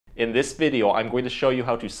In this video, I'm going to show you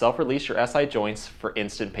how to self-release your SI joints for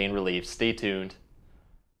instant pain relief. Stay tuned.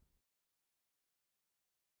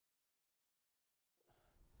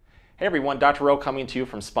 Hey everyone, Dr. Rowe coming to you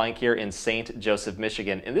from SpineCare in St. Joseph,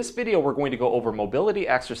 Michigan. In this video, we're going to go over mobility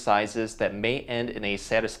exercises that may end in a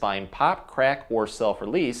satisfying pop, crack, or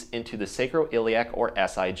self-release into the sacroiliac or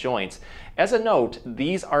SI joints. As a note,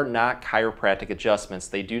 these are not chiropractic adjustments.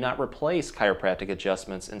 They do not replace chiropractic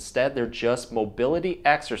adjustments. Instead, they're just mobility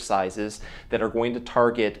exercises that are going to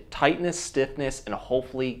target tightness, stiffness, and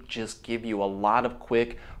hopefully just give you a lot of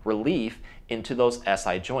quick relief into those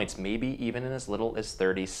SI joints, maybe even in as little as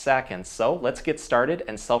 30 seconds. So let's get started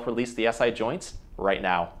and self-release the SI joints right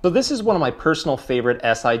now. So this is one of my personal favorite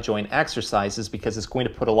SI joint exercises because it's going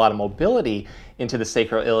to put a lot of mobility into the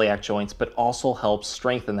sacroiliac joints, but also help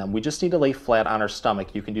strengthen them. We just need to lay flat on our stomach.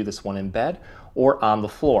 You can do this one in bed or on the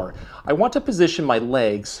floor. I want to position my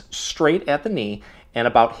legs straight at the knee and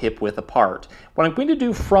about hip width apart. What I'm going to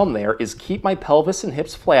do from there is keep my pelvis and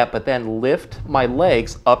hips flat, but then lift my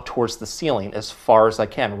legs up towards the ceiling as far as I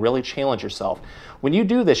can. Really challenge yourself. When you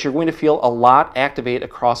do this, you're going to feel a lot activate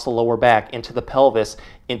across the lower back, into the pelvis,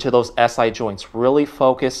 into those SI joints. Really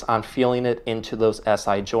focus on feeling it into those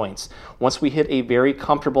SI joints. Once we hit a very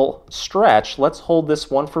comfortable stretch, let's hold this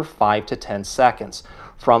one for 5 to 10 seconds.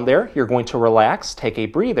 From there, you're going to relax, take a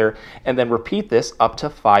breather, and then repeat this up to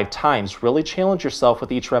 5 times. Really challenge yourself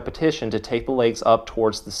with each repetition to take the legs up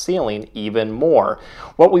towards the ceiling even more.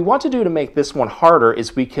 What we want to do to make this one harder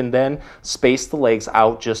is we can then space the legs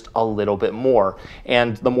out just a little bit more.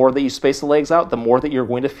 And the more that you space the legs out, the more that you're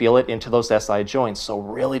going to feel it into those SI joints. So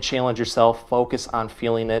really challenge yourself, focus on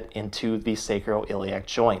feeling it into the sacroiliac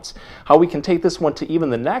joints. How we can take this one to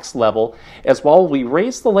even the next level is while we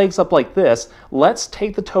raise the legs up like this, let's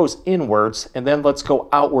take the toes inwards and then let's go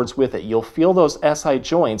outwards with it. You'll feel those SI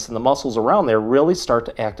joints and the muscles around there really start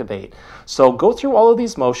to activate. So go through all of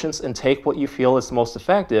these motions and take what you feel is most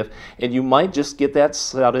effective, and you might just get that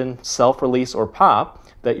sudden self-release or pop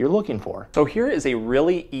that you're looking for. So here is a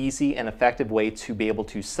really easy and effective way to be able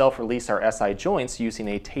to self-release our SI joints using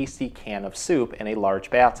a tasty can of soup and a large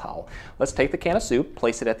bath towel. Let's take the can of soup,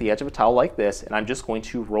 place it at the edge of a towel like this, and I'm just going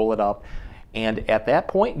to roll it up. And at that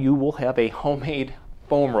point, you will have a homemade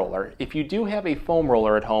foam roller. If you do have a foam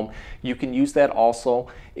roller at home, you can use that also.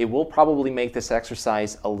 It will probably make this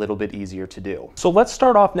exercise a little bit easier to do. So let's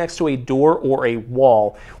start off next to a door or a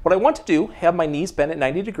wall. What I want to do, have my knees bent at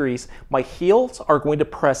 90 degrees. My heels are going to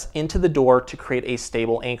press into the door to create a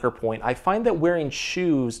stable anchor point. I find that wearing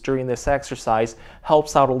shoes during this exercise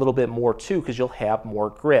helps out a little bit more too, because you'll have more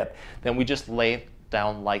grip. Then we just lay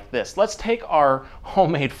down like this. Let's take our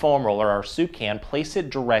homemade foam roller, our soup can, place it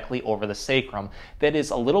directly over the sacrum. That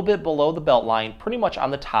is a little bit below the belt line, pretty much on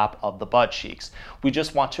the top of the butt cheeks. We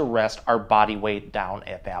just want to rest our body weight down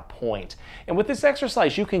at that point. And with this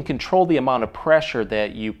exercise, you can control the amount of pressure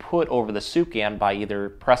that you put over the soup can by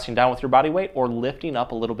either pressing down with your body weight or lifting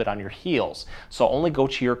up a little bit on your heels. So only go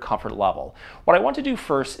to your comfort level. What I want to do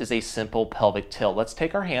first is a simple pelvic tilt. Let's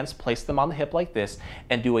take our hands, place them on the hip like this,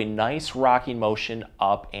 and do a nice rocking motion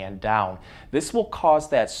up and down. This will cause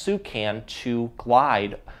that soup can to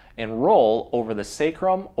glide and roll over the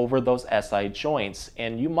sacrum, over those SI joints,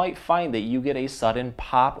 and you might find that you get a sudden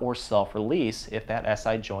pop or self-release if that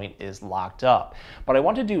SI joint is locked up. But I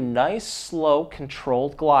want to do nice, slow,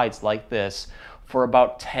 controlled glides like this for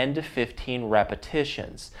about 10 to 15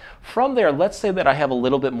 repetitions. From there, let's say that I have a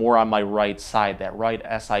little bit more on my right side, that right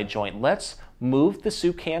SI joint. Let's move the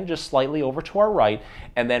soup can just slightly over to our right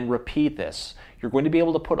and then repeat this. You're going to be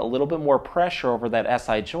able to put a little bit more pressure over that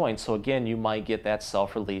SI joint, so again, you might get that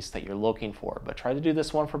self-release that you're looking for. But try to do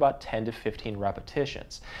this one for about 10 to 15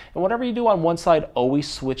 repetitions. And whatever you do on one side, always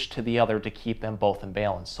switch to the other to keep them both in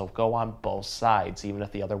balance. So go on both sides, even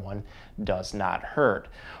if the other one does not hurt.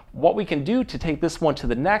 What we can do to take this one to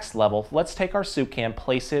the next level, let's take our soup can,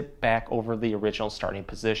 place it back over the original starting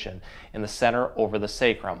position, in the center over the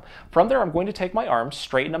sacrum. From there, I'm going to take my arms,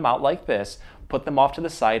 straighten them out like this, put them off to the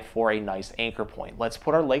side for a nice anchor point. Let's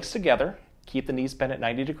put our legs together, keep the knees bent at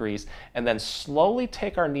 90 degrees, and then slowly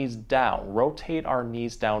take our knees down, rotate our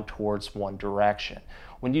knees down towards one direction.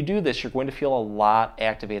 When you do this, you're going to feel a lot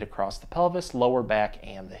activate across the pelvis, lower back,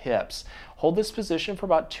 and the hips. Hold this position for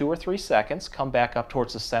about 2 or 3 seconds, come back up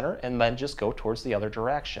towards the center, and then just go towards the other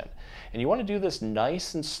direction. And you want to do this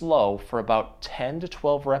nice and slow for about 10 to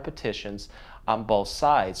 12 repetitions on both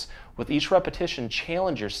sides. With each repetition,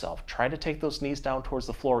 challenge yourself. Try to take those knees down towards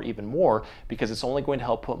the floor even more, because it's only going to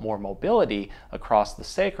help put more mobility across the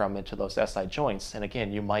sacrum into those SI joints. And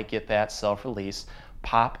again, you might get that self-release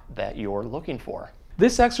pop that you're looking for.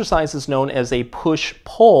 This exercise is known as a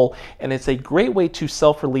push-pull, and it's a great way to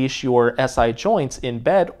self-release your SI joints in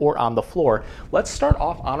bed or on the floor. Let's start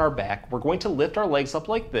off on our back. We're going to lift our legs up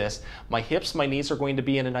like this. My hips, my knees are going to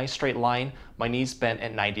be in a nice straight line. My knees bent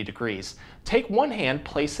at 90 degrees. Take one hand,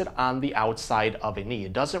 place it on the outside of a knee.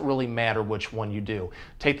 It doesn't really matter which one you do.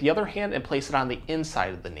 Take the other hand and place it on the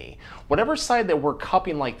inside of the knee. Whatever side that we're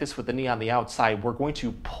cupping like this with the knee on the outside, we're going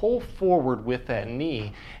to pull forward with that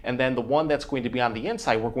knee, and then the one that's going to be on the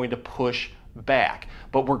inside, we're going to push back.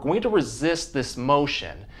 But we're going to resist this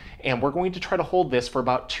motion, and we're going to try to hold this for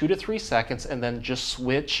about 2 to 3 seconds and then just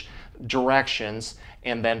switch directions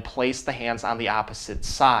and then place the hands on the opposite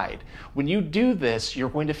side. When you do this, you're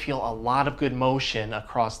going to feel a lot of good motion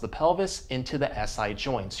across the pelvis into the SI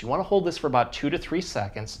joints. You want to hold this for about 2 to 3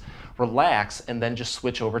 seconds, relax, and then just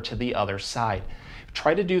switch over to the other side.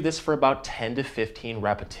 Try to do this for about 10 to 15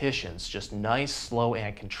 repetitions, just nice, slow,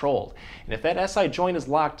 and controlled. And if that SI joint is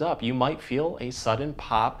locked up, you might feel a sudden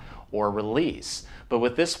pop or release. But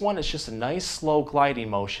with this one, it's just a nice slow gliding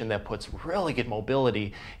motion that puts really good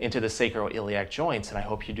mobility into the sacroiliac joints, and I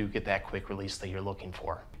hope you do get that quick release that you're looking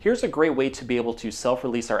for. Here's a great way to be able to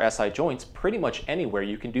self-release our SI joints pretty much anywhere.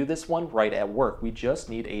 You can do this one right at work. We just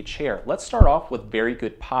need a chair. Let's start off with very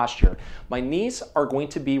good posture. My knees are going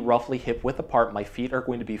to be roughly hip width apart. My feet are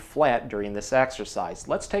going to be flat during this exercise.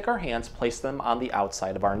 Let's take our hands, place them on the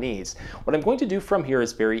outside of our knees. What I'm going to do from here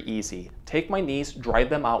is very easy. Take my knees, drive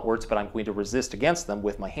them outwards, but I'm going to resist against them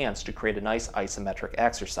with my hands to create a nice isometric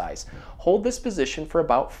exercise. Hold this position for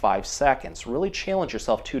about 5 seconds. Really challenge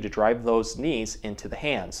yourself too to drive those knees into the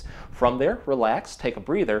hands. From there, relax, take a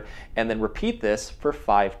breather, and then repeat this for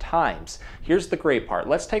 5 times. Here's the great part.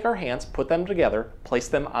 Let's take our hands, put them together, place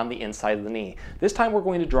them on the inside of the knee. This time we're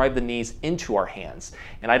going to drive the knees into our hands.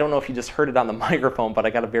 And I don't know if you just heard it on the microphone, but I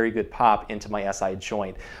got a very good pop into my SI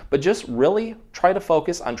joint. But just really try to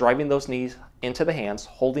focus on driving those knees into the hands,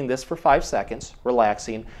 holding this for 5 seconds,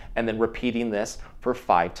 relaxing, and then repeating this for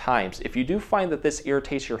 5 times. If you do find that this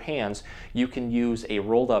irritates your hands, you can use a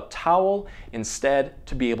rolled up towel instead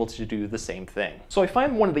to be able to do the same thing. So I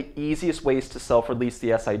find one of the easiest ways to self-release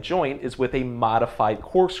the SI joint is with a modified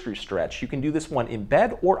corkscrew stretch. You can do this one in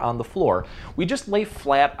bed or on the floor. We just lay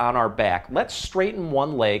flat on our back. Let's straighten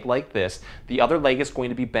one leg like this. The other leg is going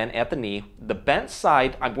to be bent at the knee. The bent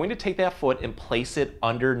side, I'm going to take that foot and place it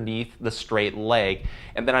underneath the straight leg,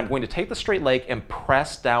 and then I'm going to take the straight leg and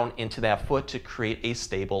press down into that foot to create a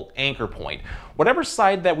stable anchor point. Whatever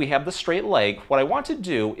side that we have the straight leg, what I want to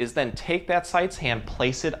do is then take that side's hand,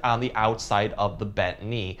 place it on the outside of the bent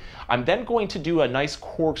knee. I'm then going to do a nice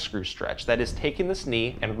corkscrew stretch, that is taking this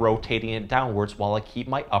knee and rotating it downwards while I keep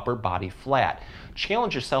my upper body flat.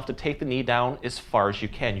 Challenge yourself to take the knee down as far as you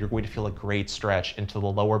can. You're going to feel a great stretch into the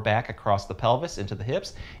lower back, across the pelvis, into the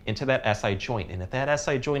hips, into that SI joint. And if that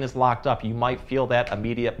SI joint is locked up, you might feel that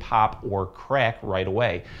immediate pop or crack right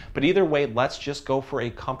away. But either way, let's just go for a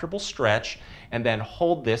comfortable stretch and then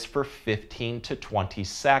hold this for 15 to 20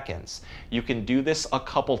 seconds. You can do this a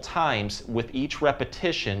couple times. With each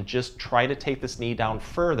repetition, just try to take this knee down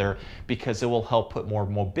further because it will help put more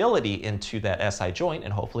mobility into that SI joint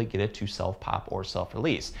and hopefully get it to self-pop or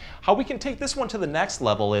self-release. How we can take this one to the next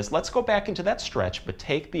level is, let's go back into that stretch, but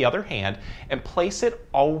take the other hand and place it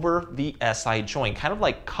over the SI joint, kind of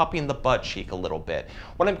like cupping the butt cheek a little bit.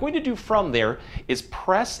 What I'm going to do from there is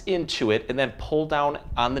press into it and then pull down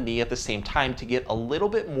on the knee at the same time to get a little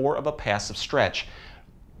bit more of a passive stretch.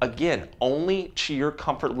 Again, only to your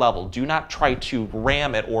comfort level. Do not try to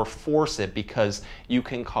ram it or force it because you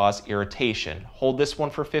can cause irritation. Hold this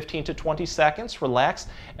one for 15 to 20 seconds, relax,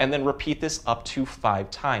 and then repeat this up to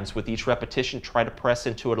 5 times. With each repetition, try to press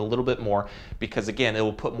into it a little bit more because again, it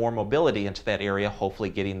will put more mobility into that area, hopefully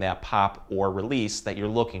getting that pop or release that you're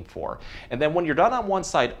looking for. And then when you're done on one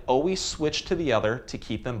side, always switch to the other to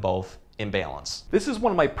keep them both in balance. This is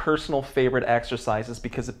one of my personal favorite exercises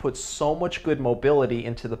because it puts so much good mobility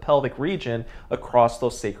into the pelvic region across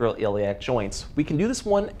those sacroiliac joints. We can do this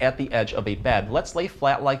one at the edge of a bed. Let's lay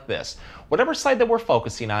flat like this. Whatever side that we're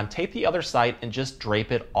focusing on, take the other side and just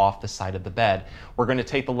drape it off the side of the bed. We're going to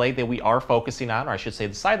take the leg that we are focusing on, or I should say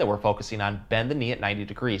the side that we're focusing on, bend the knee at 90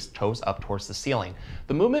 degrees, toes up towards the ceiling.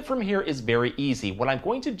 The movement from here is very easy. What I'm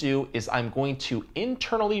going to do is I'm going to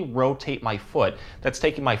internally rotate my foot. That's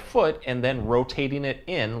taking my foot and then rotating it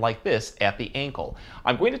in like this at the ankle.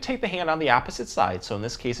 I'm going to take the hand on the opposite side, so in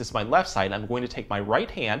this case it's my left side. I'm going to take my right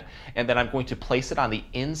hand and then I'm going to place it on the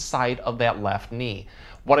inside of that left knee.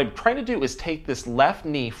 What I'm trying to do is take this left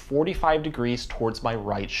knee 45 degrees towards my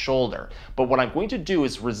right shoulder. But what I'm going to do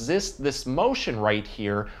is resist this motion right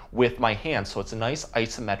here with my hand. So it's a nice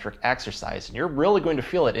isometric exercise. And you're really going to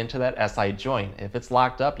feel it into that SI joint. If it's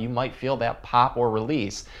locked up, you might feel that pop or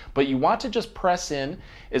release. But you want to just press in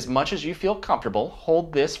as much as you feel comfortable.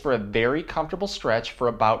 Hold this for a very comfortable stretch for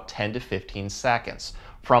about 10 to 15 seconds.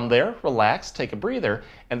 From there, relax, take a breather,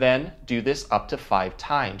 and then do this up to 5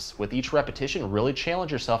 times. With each repetition, really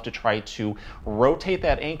challenge yourself to try to rotate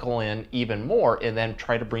that ankle in even more and then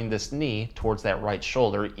try to bring this knee towards that right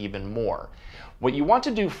shoulder even more. What you want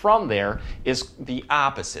to do from there is the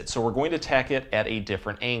opposite. So we're going to attack it at a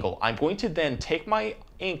different angle. I'm going to then take my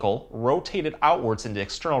ankle, rotate it outwards into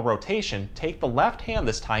external rotation, take the left hand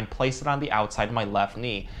this time, place it on the outside of my left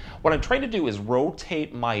knee. What I'm trying to do is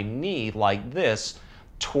rotate my knee like this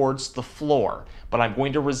towards the floor, but I'm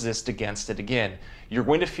going to resist against it again. You're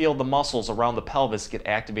going to feel the muscles around the pelvis get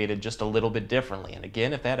activated just a little bit differently. And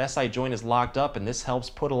again, if that SI joint is locked up and this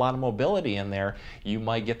helps put a lot of mobility in there, you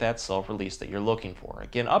might get that self-release that you're looking for.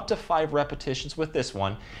 Again, up to 5 repetitions with this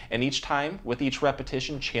one, and each time, with each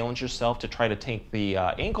repetition, challenge yourself to try to take the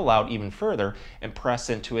ankle out even further and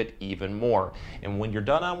press into it even more. And when you're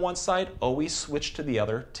done on one side, always switch to the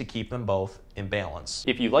other to keep them both in balance.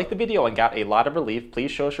 If you liked the video and got a lot of relief,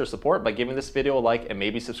 please show us your support by giving this video a like and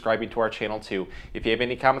maybe subscribing to our channel too. If you have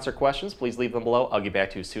any comments or questions, please leave them below. I'll get back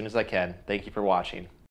to you as soon as I can. Thank you for watching.